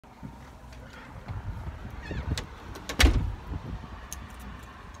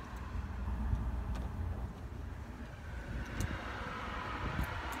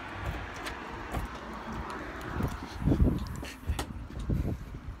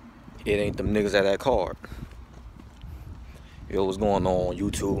It ain't them niggas at that card. Yo, what's going on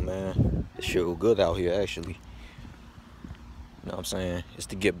YouTube, man? This shit was good out here, actually. You know what I'm saying? It's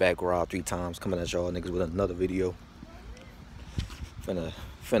to get back robbed 3 times, coming at y'all niggas with another video.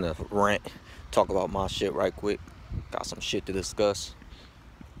 Finna rant, talk about my shit right quick. Got some shit to discuss.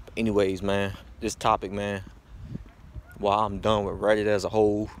 But anyways, man, this topic, man, while I'm done with Reddit as a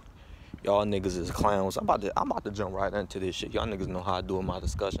whole, y'all niggas is clowns. I'm about to jump right into this shit. Y'all niggas know how I do in my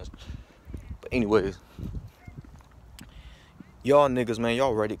discussions. But anyways, y'all niggas, man,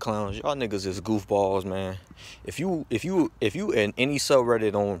 y'all Reddit clowns. Y'all niggas is goofballs, man. If you in any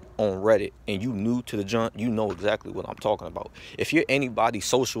subreddit on Reddit and you new to the junk, you know exactly what I'm talking about. If you're anybody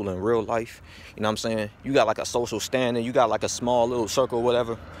social in real life, you know what I'm saying? You got like a social standing, you got like a small little circle or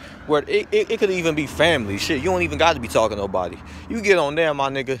whatever, where it could even be family. Shit, you don't even got to be talking to nobody. You get on there, my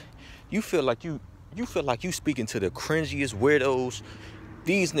nigga, you feel like you speaking to the cringiest weirdos.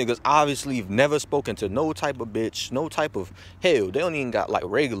 These niggas obviously have never spoken to no type of bitch, no type of, hell, they don't even got like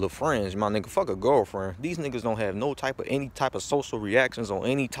regular friends, my nigga, fuck a girlfriend. These niggas don't have no type of, any type of social reactions on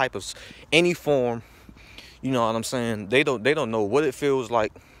any type of, any form, you know what I'm saying? They don't know what it feels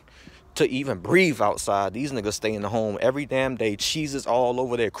like to even breathe outside. These niggas stay in the home every damn day, cheeses all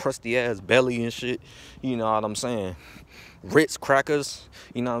over their crusty ass belly and shit, you know what I'm saying? Ritz crackers,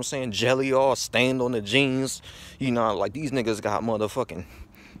 you know what I'm saying, jelly all stained on the jeans, you know, like these niggas got motherfucking,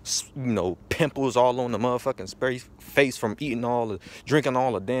 you know, pimples all on the motherfucking face from drinking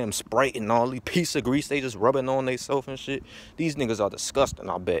all the damn Sprite and all these piece of grease they just rubbing on themselves and shit. These niggas are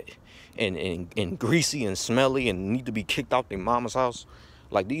disgusting, I bet, and greasy and smelly and need to be kicked out their mama's house.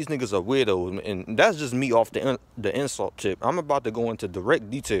 Like, these niggas are weirdos, and that's just me off the insult tip. I'm about to go into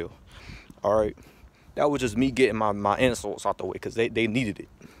direct detail, all right? That was just me getting my insults out the way because they needed it.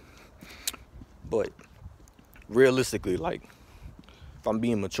 But realistically, like, if I'm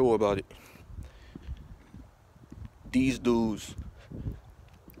being mature about it, these dudes,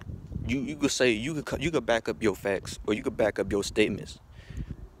 you could say, you could back up your facts, or you could back up your statements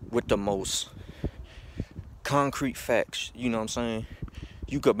with the most concrete facts, you know what I'm saying?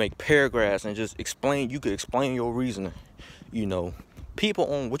 You could make paragraphs and just explain, you could explain your reasoning, you know.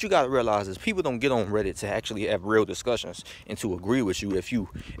 People on, what you gotta realize is people don't get on Reddit to actually have real discussions and to agree with you if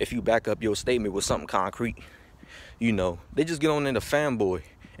you back up your statement with something concrete. You know, they just get on there to fanboy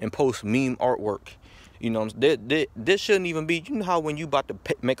and post meme artwork. You know, this shouldn't even be, you know how when you about to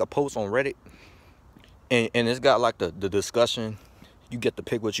make a post on Reddit and it's got like the discussion, you get to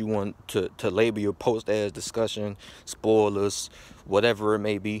pick what you want to label your post as discussion, spoilers, whatever it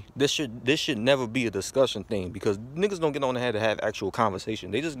may be. This should never be a discussion thing, because niggas don't get on there to have actual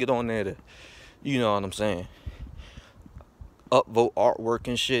conversation. They just get on there to, you know what I'm saying, upvote artwork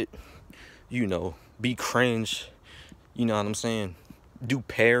and shit, you know, be cringe, you know what I'm saying, do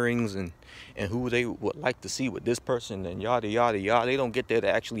pairings and who they would like to see with this person and yada yada yada. They don't get there to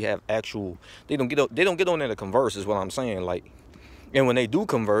actually have actual, they don't get on there to converse, is what I'm saying. Like, and when they do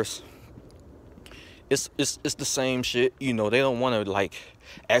converse, it's the same shit, you know. They don't want to like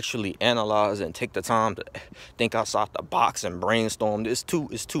actually analyze and take the time to think outside the box and brainstorm. It's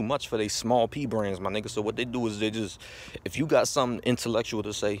too much for they small pea brains, my nigga. So what they do is they just, if you got something intellectual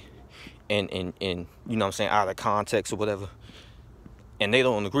to say and you know what I'm saying, out of context or whatever, and they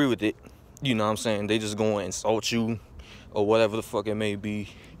don't agree with it, you know what I'm saying, they just go and insult you or whatever the fuck it may be,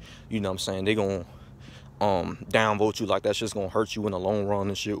 you know what I'm saying. They gonna downvote you, like that shit's gonna hurt you in the long run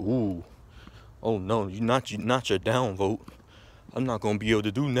and shit. Ooh, oh no, not your downvote. I'm not gonna be able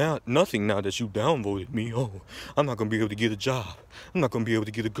to do nothing now that you downvoted me. Oh, I'm not gonna be able to get a job. I'm not gonna be able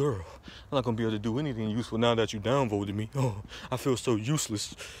to get a girl. I'm not gonna be able to do anything useful now that you downvoted me. Oh, I feel so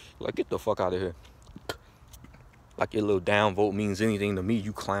useless. Like, get the fuck out of here. Like your little downvote means anything to me,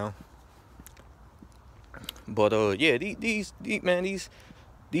 you clown. But yeah, these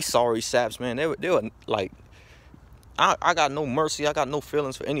sorry saps, man, they were like, I got no mercy, I got no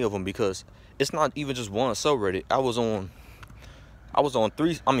feelings for any of them, because it's not even just one subreddit. I was on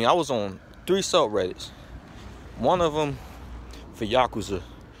 3 subreddits. One of them for Yakuza,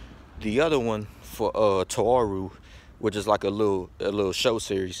 the other one for Toaru, which is like a little show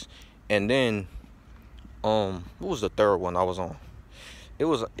series, and then what was the third one I was on? It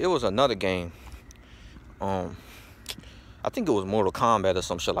was another game. I think it was Mortal Kombat or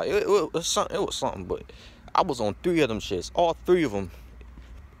some shit like it was something, but I was on 3 of them shits. All 3 of them,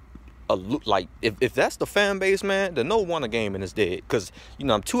 like, if that's the fan base, man, then no wonder gaming is dead. Cause you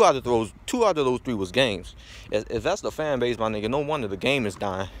know, 2 out of those 3 was games. If that's the fan base, my nigga, no wonder the game is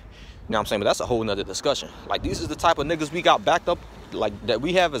dying. You know what I'm saying? But that's a whole nother discussion. Like, these is the type of niggas we got backed up, like that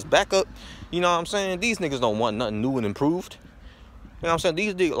we have as backup. You know what I'm saying? These niggas don't want nothing new and improved. know what I'm saying?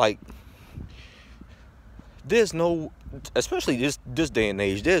 These niggas, like, there's no, especially this day and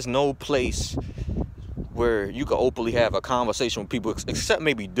age, there's no place where you can openly have a conversation with people except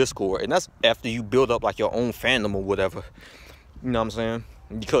maybe Discord, and that's after you build up like your own fandom or whatever. You know what I'm saying?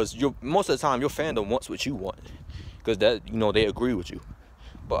 Because most of the time your fandom wants what you want, because that, you know, they agree with you.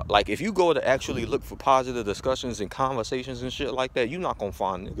 But like, if you go to actually look for positive discussions and conversations and shit like that, you're not gonna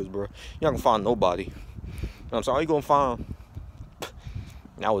find niggas, bro. You're not gonna find nobody. You know what I'm saying? All you gonna find,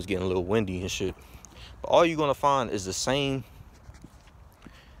 now it's getting a little windy and shit, but all you're gonna find is the same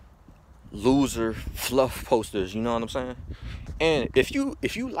loser fluff posters. You know what I'm saying? And if you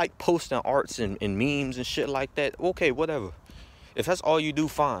like posting arts and memes and shit like that, okay, whatever. If that's all you do,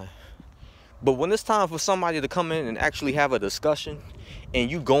 fine. But when it's time for somebody to come in and actually have a discussion, and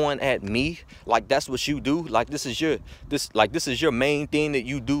you going at me like that's what you do, like this is your main thing that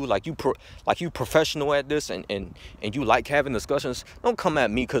you do, like you professional at this, and you like having discussions, don't come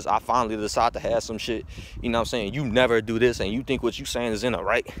at me because I finally decide to have some shit. You know what I'm saying? You never do this, and you think what you saying is in the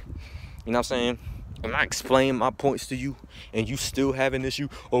right. You know what I'm saying? And I explain my points to you, and you still have an issue.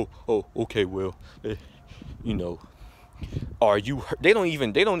 Oh, okay, well, you know, are you? They don't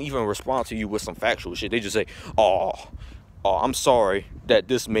even respond to you with some factual shit. They just say, oh, I'm sorry that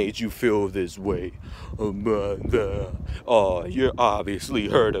this made you feel this way. You obviously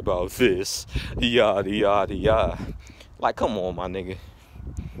heard about this. Yada yada yada. Like, come on, my nigga.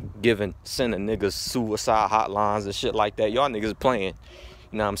 Sending niggas suicide hotlines and shit like that. Y'all niggas playing.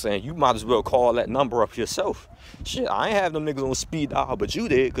 You know what I'm saying? You might as well call that number up yourself. Shit, I ain't have them niggas on speed dial, but you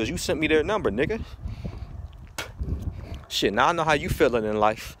did, because you sent me their number, nigga. Shit, now I know how you feeling in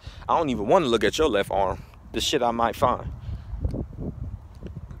life. I don't even want to look at your left arm. The shit I might find.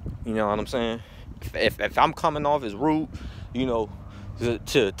 You know what I'm saying? If I'm coming off as rude, you know,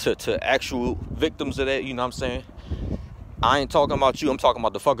 to actual victims of that, you know what I'm saying? I ain't talking about you. I'm talking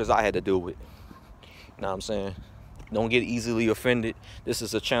about the fuckers I had to deal with. You know what I'm saying? Don't get easily offended. This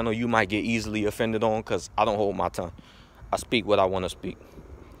is a channel you might get easily offended on, because I don't hold my tongue. I speak what I want to speak.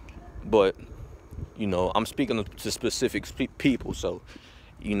 But, you know, I'm speaking to specific people. So,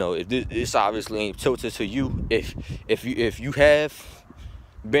 you know, if this obviously ain't tilted to you, if you have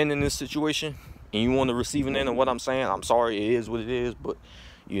been in this situation and you want to receive an end of what I'm saying, I'm sorry, it is what it is. But,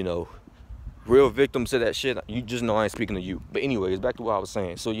 you know, real victims to that shit, you just know I ain't speaking to you. But anyways, back to what I was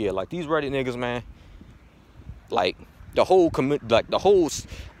saying. So yeah, like, these Reddit niggas, man, like, the whole all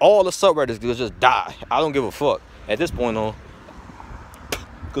the subreddits could just die. I don't give a fuck at this point on,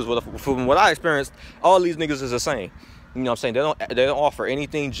 because from what I experienced, all these niggas is the same. You know what I'm saying? They don't offer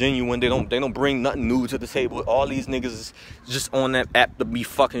anything genuine. They don't bring nothing new to the table. All these niggas is just on that app to be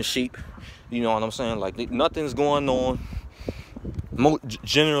fucking sheep. You know what I'm saying? Like, nothing's going on.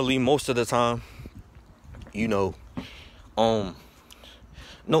 Generally, most of the time, you know, no,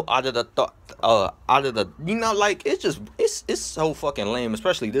 you know, like, it's so fucking lame,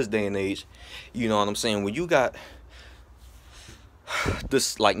 especially this day and age. You know what I'm saying? When you got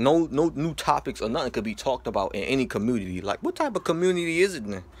this, like, no new topics or nothing could be talked about in any community. Like, what type of community is it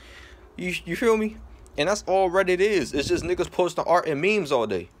then? You feel me? And that's all Reddit is. It's just niggas posting art and memes all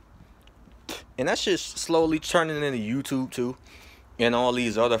day. And that shit's slowly turning into YouTube too, and all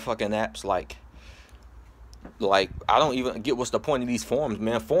these other fucking apps. Like, I don't even get what's the point of these forums,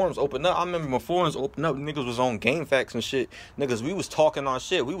 man. Forums open up. I remember when forums opened up, niggas was on game facts and shit. Niggas, we was talking our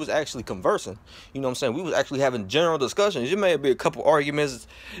shit. We was actually conversing. You know what I'm saying? We was actually having general discussions. There may be a couple arguments,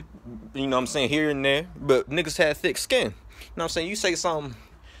 you know what I'm saying, here and there, but niggas had thick skin. You know what I'm saying? You say something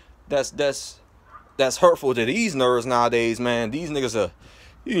that's hurtful to these nerds nowadays, man. These niggas are,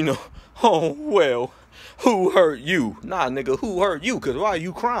 you know, oh, well, who hurt you? Nah, nigga, who hurt you? Because why are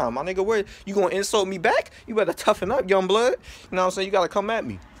you crying? My nigga, where you gonna insult me back? You better toughen up, young blood. You know what I'm saying? You gotta come at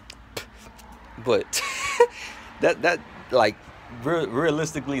me. But that like,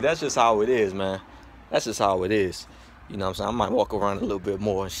 realistically, that's just how it is, man. That's just how it is. You know what I'm saying? I might walk around a little bit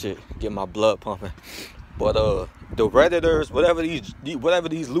more and shit, get my blood pumping. But the Redditors, whatever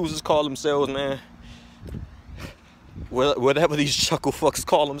these losers call themselves, man, whatever these chuckle fucks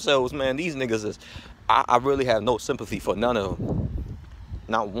call themselves, man, these niggas is, I really have no sympathy for none of them.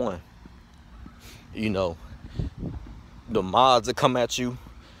 Not one. You know, the mods that come at you,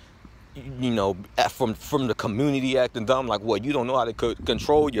 you know, from the community acting dumb, like, what, you don't know how to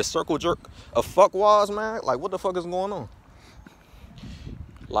control your circle jerk of fuckwads, man? Like, what the fuck is going on?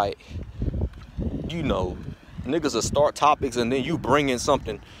 Like, you know, niggas will start topics and then you bring in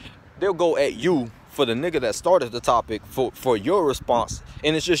something, they'll go at you for the nigga that started the topic for your response,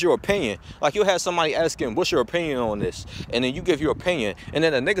 and it's just your opinion. Like, you'll have somebody asking, what's your opinion on this? And then you give your opinion, and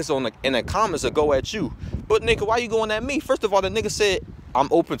then the niggas in the comments will go at you. But nigga, why you going at me? First of all, the nigga said I'm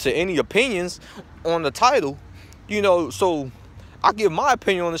open to any opinions on the title, you know, so I give my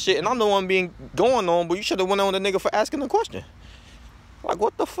opinion on the shit, and I'm the one being going on, but you should have went on the nigga for asking the question. Like,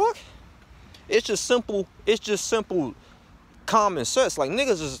 what the fuck? It's just simple common sense. Like,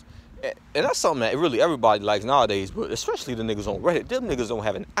 niggas is, and that's something that really everybody likes nowadays, but especially the niggas on Reddit. Them niggas don't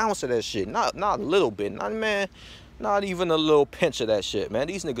have an ounce of that shit. Not a little bit. Not even a little pinch of that shit, man.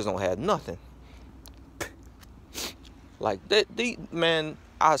 These niggas don't have nothing. Like, man,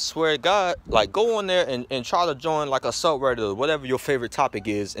 I swear to God, like, go on there and try to join, like, a subreddit or whatever your favorite topic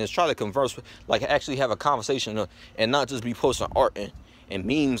is, and try to converse, like, actually have a conversation, and not just be posting art and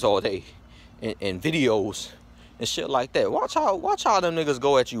memes all day, and videos and shit like that. Watch how them niggas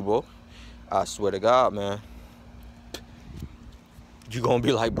go at you, bro. I swear to God, man. You gonna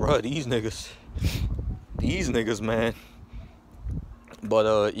be like, bruh, these niggas, man.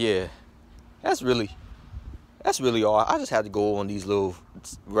 But, yeah, that's really all. I just had to go on these little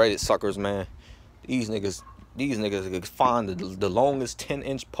Reddit suckers, man. These niggas can find the longest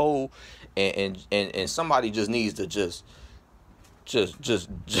 10-inch pole, and somebody just needs to just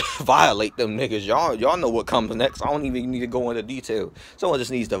violate them niggas. Y'all know what comes next. I don't even need to go into detail. Someone just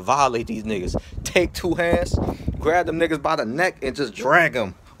needs to violate these niggas. Take 2 hands, grab them niggas by the neck, and just drag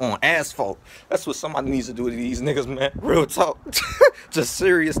them on asphalt. That's what somebody needs to do to these niggas, man. Real talk. Just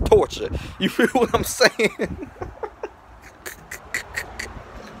serious torture. You feel what I'm saying?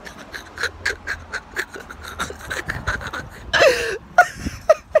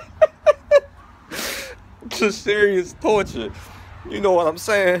 Just serious torture. You know what I'm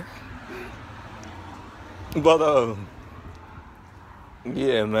saying? But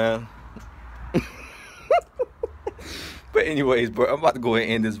yeah, man. But anyways, bro, I'm about to go ahead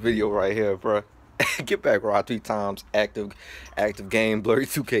and end this video right here, bro. Get back raw 3 times, active game, blurry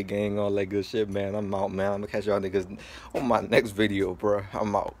 2K gang, all that good shit, man. I'm out, man. I'm gonna catch y'all niggas on my next video, bro.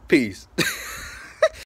 I'm out. Peace.